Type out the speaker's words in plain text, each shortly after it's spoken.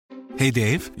Hey,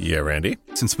 Dave. Yeah, Randy.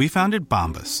 Since we founded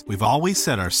Bombas, we've always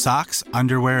said our socks,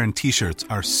 underwear, and T-shirts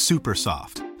are super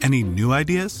soft. Any new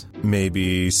ideas?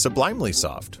 Maybe sublimely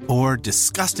soft. Or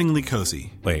disgustingly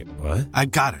cozy. Wait, what? I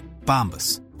got it.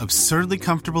 Bombas. Absurdly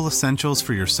comfortable essentials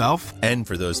for yourself and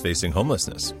for those facing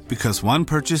homelessness. Because one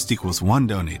purchased equals one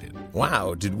donated.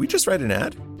 Wow, did we just write an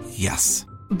ad? Yes.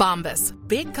 Bombas.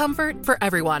 Big comfort for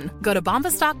everyone. Go to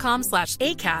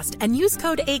bombas.com/ACAST and use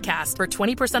code ACAST for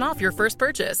 20% off your first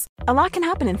purchase. A lot can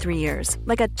happen in 3 years.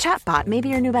 Like a chatbot may be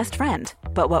your new best friend.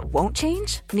 But what won't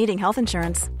change? Needing health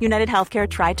insurance. United Healthcare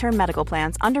Tri-Term Medical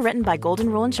Plans, underwritten by Golden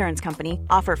Rule Insurance Company,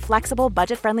 offer flexible,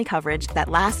 budget-friendly coverage that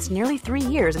lasts nearly 3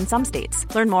 years in some states.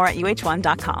 Learn more at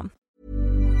uh1.com.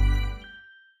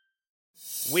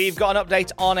 We've got an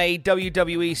update on a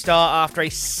WWE star after a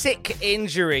sick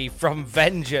injury from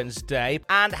Vengeance Day,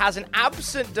 and has an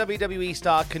absent WWE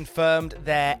star confirmed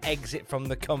their exit from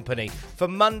the company. For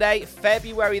Monday,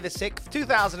 February the 6th,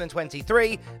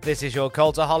 2023, this is your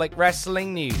Cultaholic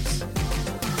Wrestling News.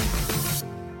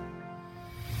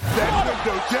 That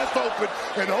window just opened,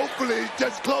 and hopefully it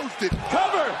just closed it.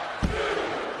 Cover!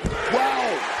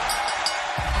 Wow!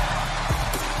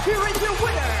 Here is your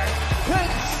winner,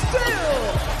 and still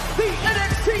the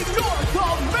NXT North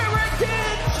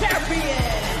American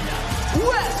Champion,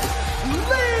 Wes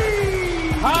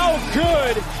Lee! How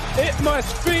good it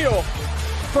must feel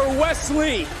for Wes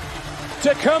Lee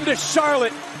to come to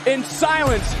Charlotte and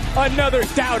silence another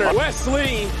doubter. Wes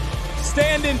Lee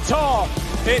standing tall,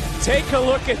 and take a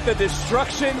look at the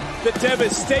destruction, the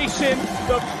devastation,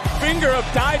 the finger of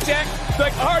Dijak. The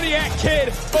Cardiac Kid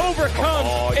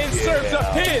overcomes and serves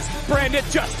up his branded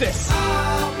justice.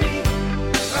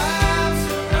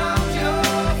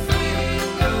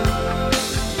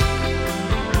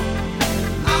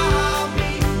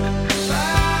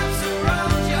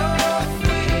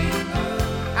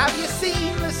 Have you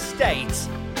seen the state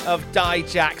of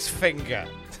Dijak's finger?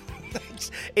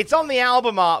 It's on the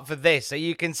album art for this, so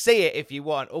you can see it if you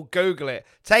want, or Google it.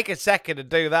 Take a second to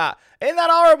do that. Isn't that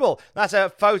horrible? That's a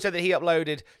photo that he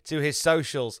uploaded to his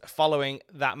socials following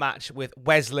that match with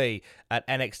Wes Lee at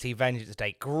NXT Vengeance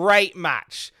Day. Great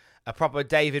match. A proper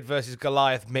David versus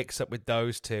Goliath mix-up with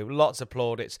those two. Lots of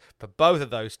plaudits for both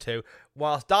of those two.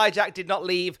 Whilst Dijak did not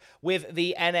leave with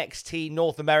the NXT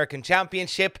North American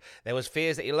Championship, there was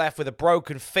fears that he left with a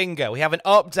broken finger. We have an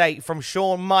update from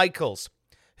Shawn Michaels,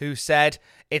 who said,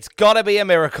 "It's gotta be a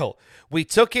miracle. We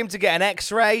took him to get an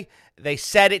x-ray. They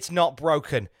said it's not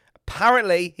broken.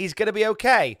 Apparently, he's gonna be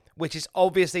okay," which is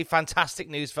obviously fantastic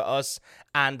news for us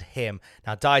and him.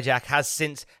 Now, Dijak has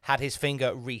since had his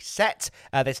finger reset.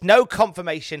 There's no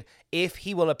confirmation if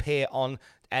he will appear on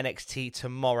NXT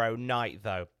tomorrow night,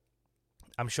 though.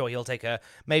 I'm sure he'll take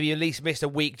maybe at least miss a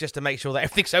week just to make sure that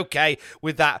everything's okay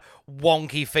with that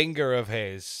wonky finger of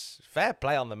his. Fair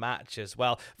play on the match as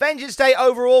well. Vengeance Day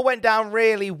overall went down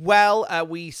really well.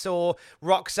 We saw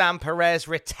Roxanne Perez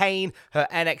retain her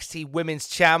NXT Women's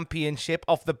Championship.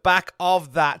 Off the back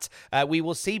of that, we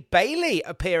will see Bayley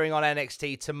appearing on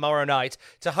NXT tomorrow night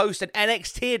to host an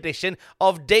NXT edition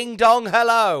of Ding Dong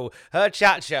Hello, her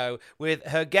chat show with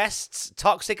her guests,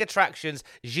 Toxic Attractions,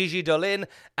 Gigi Dolin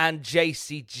and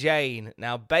JC Jane.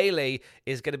 Now, Bayley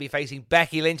is going to be facing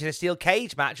Becky Lynch in a steel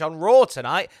cage match on Raw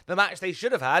tonight, the match they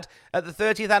should have had at the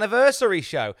 30th anniversary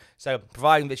show. So,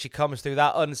 providing that she comes through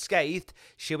that unscathed,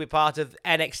 she'll be part of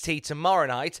NXT tomorrow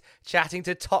night, chatting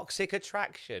to Toxic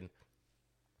Attraction.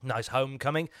 Nice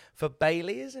homecoming for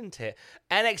Bayley, isn't it?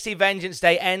 NXT Vengeance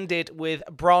Day ended with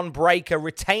Bron Breakker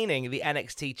retaining the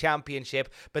NXT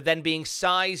Championship, but then being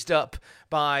sized up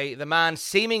by the man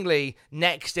seemingly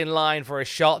next in line for a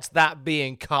shot, that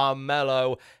being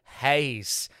Carmelo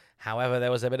Hayes. However,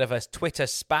 there was a bit of a Twitter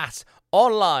spat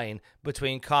online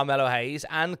between Carmelo Hayes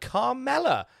and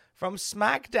Carmella from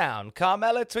SmackDown.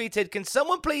 Carmella tweeted, "Can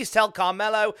someone please tell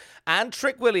Carmelo and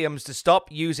Trick Williams to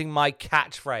stop using my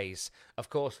catchphrase?" Of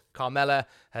course, Carmella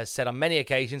has said on many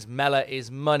occasions, Mella is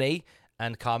money,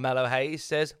 and Carmelo Hayes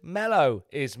says, Mello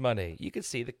is money. You can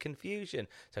see the confusion.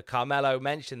 So Carmelo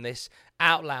mentioned this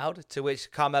out loud, to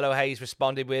which Carmelo Hayes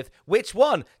responded with, "Which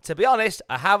one? To be honest,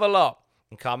 I have a lot."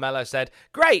 And Carmelo said,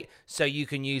 "Great, so you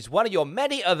can use one of your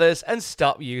many others and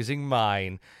stop using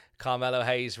mine." Carmelo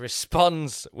Hayes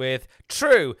responds with,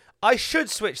 "True, I should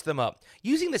switch them up.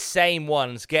 Using the same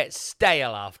ones gets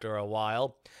stale after a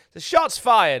while." The shots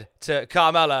fired to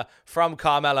Carmella from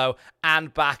Carmelo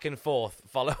and back and forth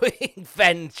following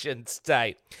Vengeance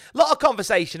Day. A lot of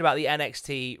conversation about the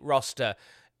NXT roster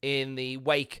in the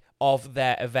wake of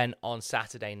their event on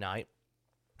Saturday night.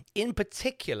 In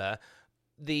particular,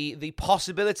 the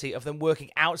possibility of them working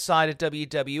outside of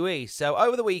WWE. So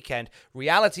over the weekend,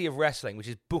 Reality of Wrestling, which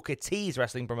is Booker T's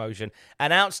wrestling promotion,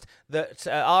 announced that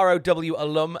ROW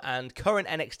alum and current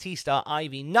NXT star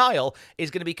Ivy Nile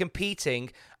is going to be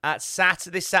competing at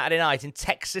this Saturday night in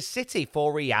Texas City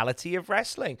for Reality of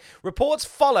Wrestling. Reports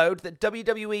followed that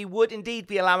WWE would indeed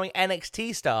be allowing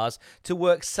NXT stars to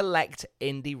work select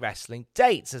indie wrestling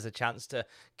dates as a chance to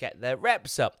get their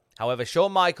reps up. However,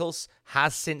 Shawn Michaels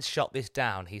has since shot this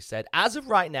down. He said, as of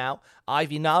right now,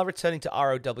 Ivy Nile returning to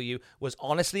ROW was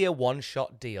honestly a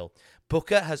one-shot deal.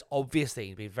 Booker has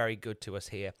obviously been very good to us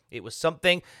here. It was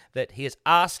something that he has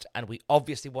asked, and we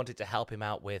obviously wanted to help him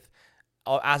out with.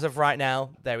 As of right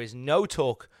now, there is no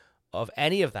talk of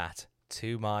any of that,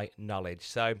 to my knowledge.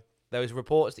 So those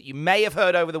reports that you may have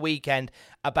heard over the weekend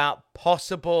about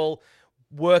possible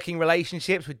working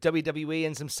relationships with WWE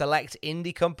and some select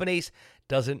indie companies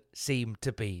doesn't seem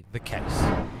to be the case.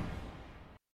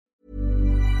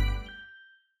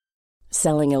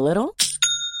 Selling a little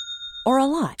or a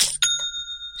lot?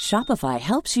 Shopify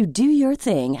helps you do your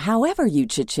thing however you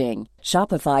cha-ching.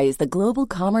 Shopify is the global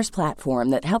commerce platform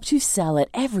that helps you sell at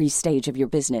every stage of your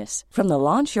business. From the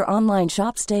launch your online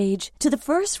shop stage to the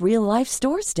first real-life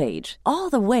store stage, all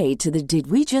the way to the did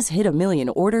we just hit a million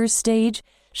orders stage.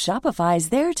 Shopify is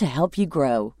there to help you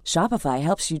grow. Shopify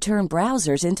helps you turn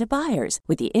browsers into buyers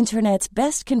with the internet's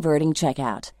best converting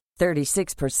checkout.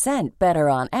 36% better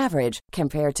on average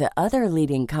compared to other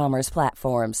leading commerce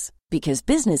platforms. Because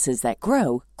businesses that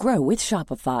grow, grow with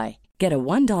Shopify. Get a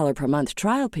 $1 per month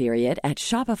trial period at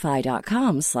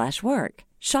shopify.com/work.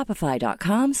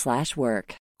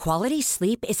 Shopify.com/work. Quality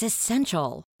sleep is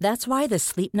essential. That's why the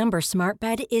Sleep Number Smart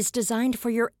Bed is designed for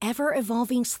your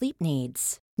ever-evolving sleep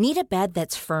needs. Need a bed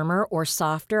that's firmer or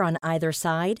softer on either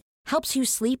side? Helps you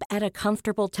sleep at a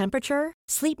comfortable temperature?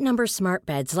 Sleep Number Smart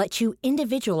Beds let you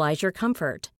individualize your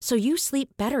comfort, so you sleep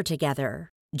better together.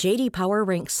 J.D. Power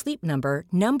ranks Sleep Number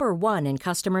 #1 in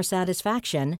customer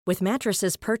satisfaction with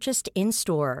mattresses purchased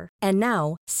in-store. And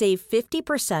now, save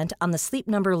 50% on the Sleep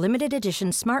Number Limited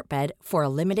Edition Smart Bed for a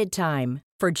limited time.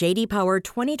 For J.D. Power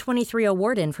 2023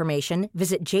 award information,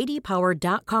 visit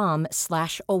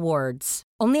jdpower.com/awards.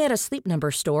 Only at a Sleep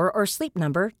Number store or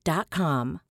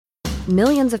sleepnumber.com.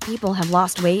 Millions of people have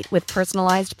lost weight with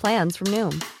personalized plans from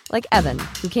Noom. Like Evan,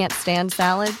 who can't stand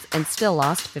salads and still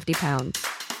lost 50 pounds.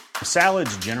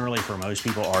 Salads generally for most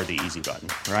people are the easy button,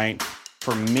 right?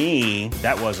 For me,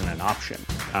 that wasn't an option.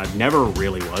 I never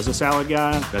really was a salad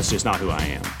guy. That's just not who I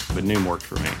am. But Noom worked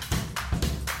for me.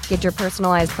 Get your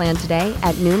personalized plan today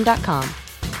at Noom.com.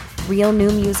 Real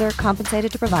Noom user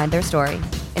compensated to provide their story.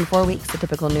 In 4 weeks, the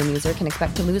typical Noom user can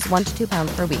expect to lose 1 to 2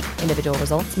 pounds per week. Individual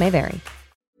results may vary.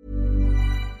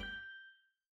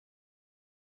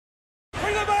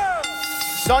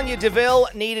 Sonya Deville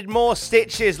needed more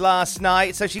stitches last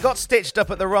night, so she got stitched up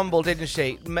at the Rumble, didn't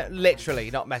she? Literally,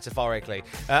 not metaphorically,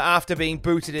 after being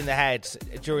booted in the head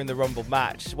during the Rumble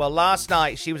match. Well, last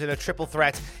night, she was in a triple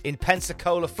threat in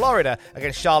Pensacola, Florida,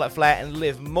 against Charlotte Flair and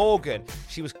Liv Morgan.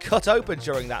 She was cut open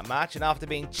during that match, and after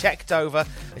being checked over,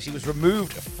 she was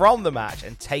removed from the match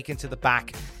and taken to the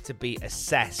back to be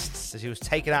assessed. So she was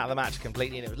taken out of the match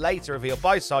completely, and it was later revealed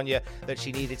by Sonya that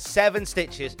she needed 7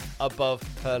 stitches above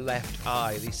her left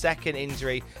eye. The second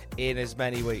injury in as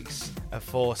many weeks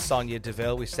for Sonya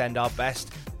Deville. We send our best.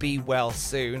 Be well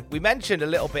soon. We mentioned a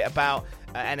little bit about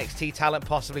NXT talent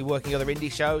possibly working other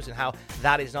indie shows and how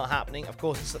that is not happening. Of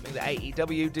course, it's something that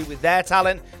AEW do with their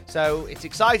talent. So it's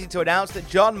exciting to announce that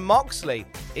Jon Moxley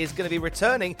is going to be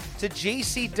returning to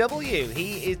GCW.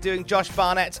 He is doing Josh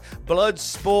Barnett's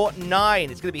Bloodsport 9.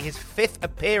 It's going to be his 5th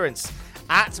appearance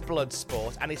at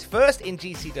Bloodsport and his first in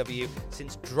GCW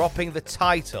since dropping the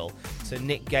title to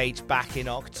Nick Gage back in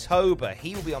October.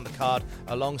 He will be on the card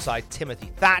alongside Timothy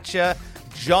Thatcher,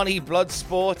 Johnny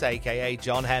Bloodsport, aka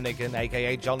John Hennigan,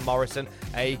 aka John Morrison,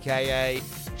 aka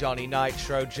Johnny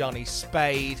Nitro, Johnny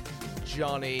Spade,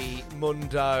 Johnny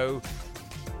Mundo,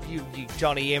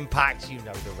 Johnny Impact, you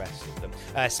know the rest of them.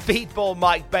 Speedball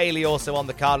Mike Bailey also on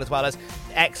the card, as well as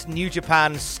ex-New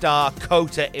Japan star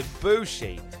Kota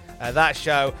Ibushi. That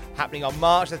show happening on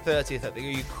March the 30th at the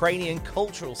Ukrainian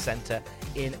Cultural Center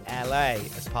in LA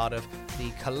as part of the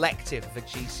collective for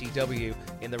GCW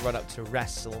in the run-up to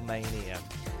WrestleMania.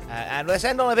 And let's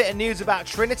end on a bit of news about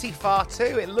Trinity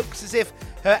Fatu. It looks as if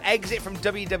her exit from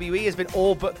WWE has been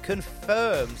all but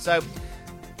confirmed. So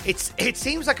it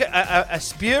seems like a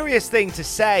spurious thing to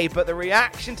say, but the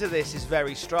reaction to this is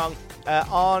very strong.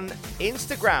 On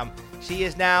Instagram, she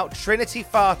is now Trinity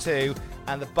Fatu,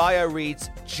 and the bio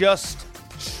reads, just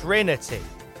Trinity.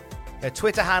 Her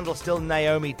Twitter handle still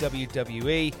Naomi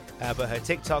WWE. but her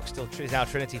TikTok still is now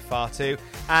Trinity Fatu,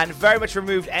 and very much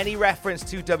removed any reference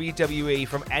to WWE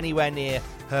from anywhere near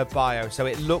her bio. So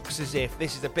it looks as if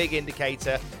this is a big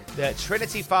indicator that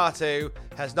Trinity Fatu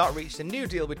has not reached a new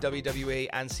deal with WWE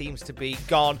and seems to be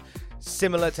gone,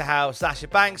 similar to how Sasha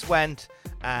Banks went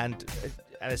and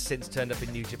has since turned up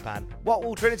in New Japan. What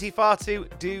will Trinity Fatu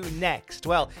do next?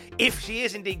 Well, if she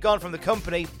is indeed gone from the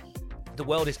company, the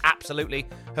world is absolutely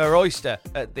her oyster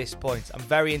at this point. I'm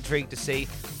very intrigued to see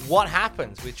what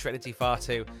happens with Trinity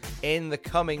Fatu in the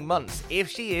coming months, if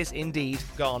she is indeed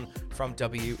gone from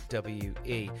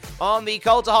WWE. On the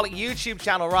Cultaholic YouTube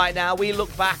channel right now, we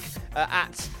look back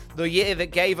at the year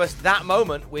that gave us that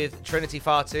moment with Trinity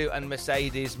Fatu and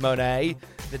Mercedes Moné,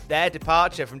 their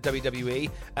departure from WWE,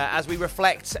 as we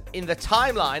reflect in the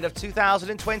timeline of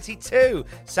 2022.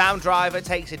 Sam Driver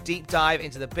takes a deep dive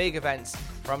into the big events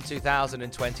from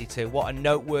 2022. What a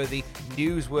noteworthy,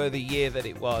 newsworthy year that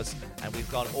it was, and we've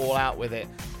gone all out with it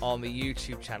on the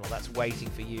YouTube channel. That's waiting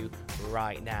for you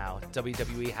right now.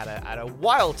 WWE had a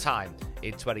wild time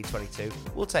in 2022.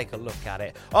 We'll take a look at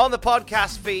it. On the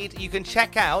podcast feed, you can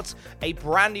check out a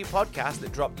brand new podcast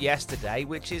that dropped yesterday,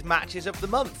 which is Matches of the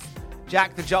Month.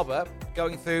 Jack the Jobber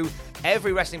going through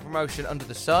every wrestling promotion under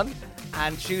the sun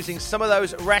and choosing some of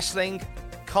those wrestling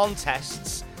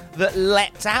contests that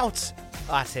leapt out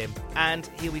at him. And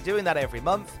he'll be doing that every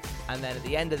month. And then at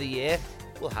the end of the year,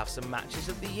 we'll have some matches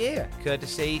of the year,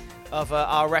 courtesy of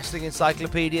our wrestling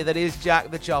encyclopedia that is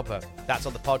Jack the Jobber. That's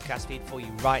on the podcast feed for you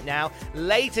right now.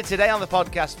 Later today on the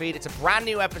podcast feed, it's a brand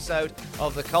new episode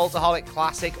of the Cultaholic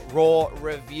Classic Raw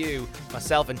Review.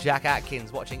 Myself and Jack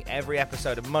Atkins watching every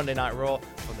episode of Monday Night Raw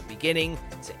from the beginning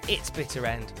to its bitter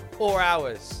end, or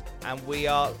ours. And we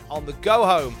are on the go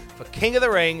home for King of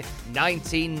the Ring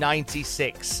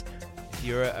 1996. If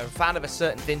you're a fan of a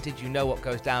certain vintage, you know what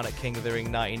goes down at King of the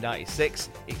Ring 1996.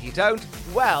 If you don't,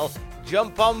 well,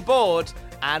 jump on board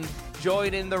and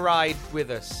join in the ride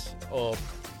with us, or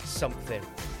something,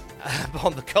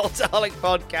 on the Cultaholic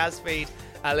podcast feed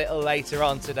a little later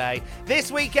on today.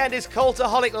 This weekend is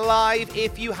Cultaholic Live.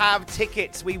 If you have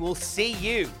tickets, we will see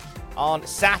you on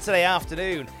Saturday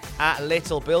afternoon at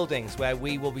Little Buildings, where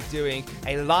we will be doing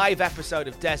a live episode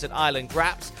of Desert Island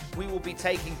Graps. We will be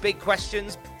taking big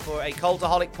questions for a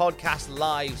Cultaholic Podcast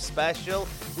Live special.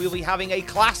 We'll be having a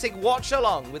classic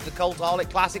watch-along with the Cultaholic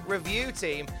Classic Review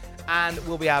team, and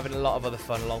we'll be having a lot of other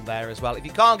fun along there as well. If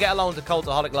you can't get along to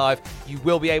Cultaholic Live, you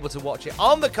will be able to watch it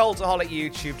on the Cultaholic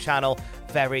YouTube channel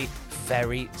very,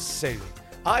 very soon.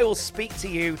 I will speak to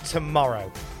you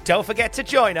tomorrow. Don't forget to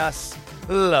join us.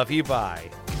 Love you, bye.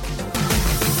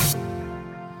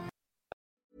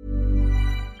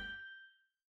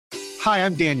 Hi,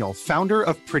 I'm Daniel, founder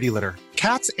of Pretty Litter.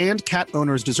 Cats and cat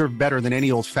owners deserve better than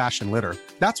any old-fashioned litter.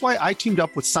 That's why I teamed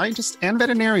up with scientists and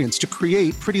veterinarians to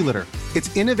create Pretty Litter.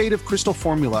 Its innovative crystal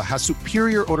formula has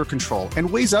superior odor control and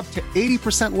weighs up to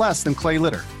 80% less than clay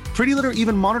litter. Pretty Litter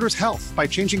even monitors health by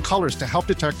changing colors to help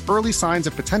detect early signs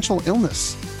of potential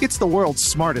illness. It's the world's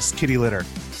smartest kitty litter.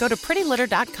 Go to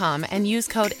prettylitter.com and use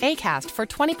code ACAST for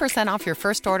 20% off your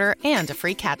first order and a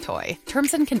free cat toy.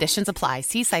 Terms and conditions apply.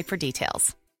 See site for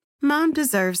details. Mom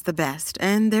deserves the best,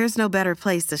 and there's no better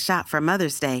place to shop for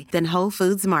Mother's Day than Whole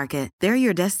Foods Market. They're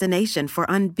your destination for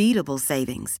unbeatable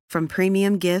savings, from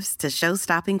premium gifts to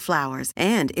show-stopping flowers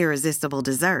and irresistible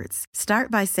desserts. Start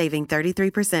by saving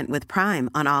 33% with Prime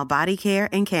on all body care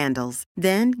and candles.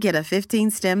 Then get a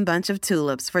 15-stem bunch of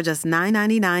tulips for just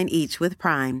 $9.99 each with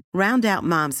Prime. Round out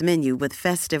Mom's menu with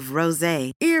festive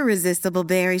rosé, irresistible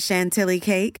berry chantilly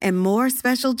cake, and more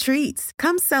special treats.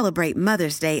 Come celebrate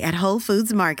Mother's Day at Whole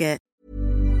Foods Market.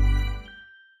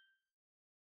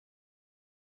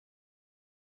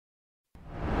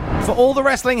 For all the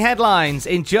wrestling headlines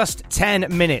in just 10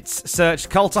 minutes, search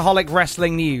Cultaholic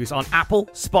Wrestling News on Apple,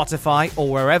 Spotify, or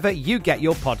wherever you get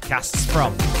your podcasts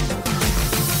from.